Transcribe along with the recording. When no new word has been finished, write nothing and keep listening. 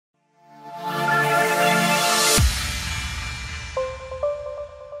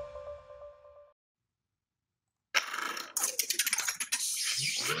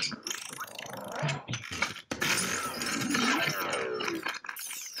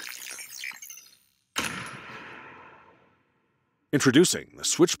Introducing the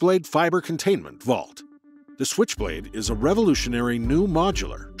Switchblade Fiber Containment Vault. The Switchblade is a revolutionary new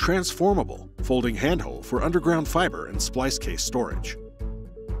modular, transformable, folding handhole for underground fiber and splice case storage.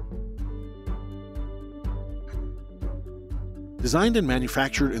 Designed and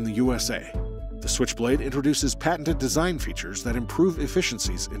manufactured in the USA, the Switchblade introduces patented design features that improve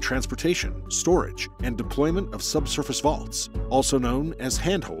efficiencies in transportation, storage, and deployment of subsurface vaults, also known as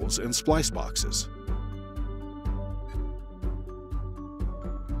handholes and splice boxes.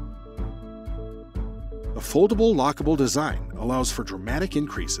 The foldable, lockable design allows for dramatic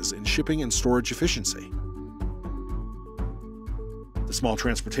increases in shipping and storage efficiency. The small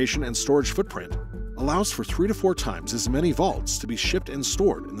transportation and storage footprint allows for 3 to 4 times as many vaults to be shipped and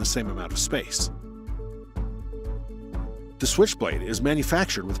stored in the same amount of space. The Switchblade is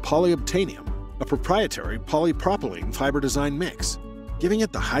manufactured with polyobtainium, a proprietary polypropylene fiber design mix, giving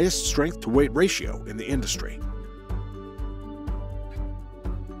it the highest strength-to-weight ratio in the industry.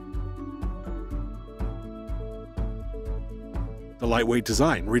 The lightweight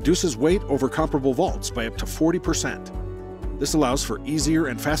design reduces weight over comparable vaults by up to 40%. This allows for easier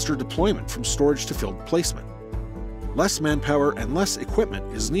and faster deployment from storage to field placement. Less manpower and less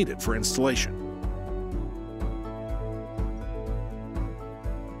equipment is needed for installation.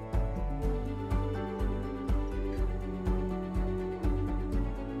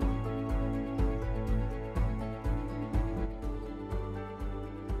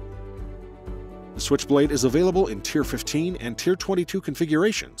 The Switchblade is available in Tier 15 and Tier 22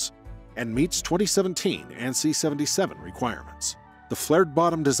 configurations and meets 2017 ANSI 77 requirements. The flared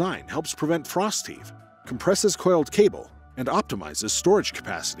bottom design helps prevent frost heave, compresses coiled cable, and optimizes storage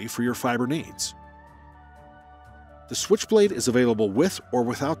capacity for your fiber needs. The Switchblade is available with or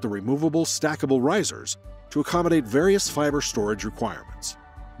without the removable stackable risers to accommodate various fiber storage requirements.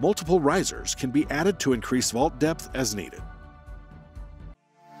 Multiple risers can be added to increase vault depth as needed.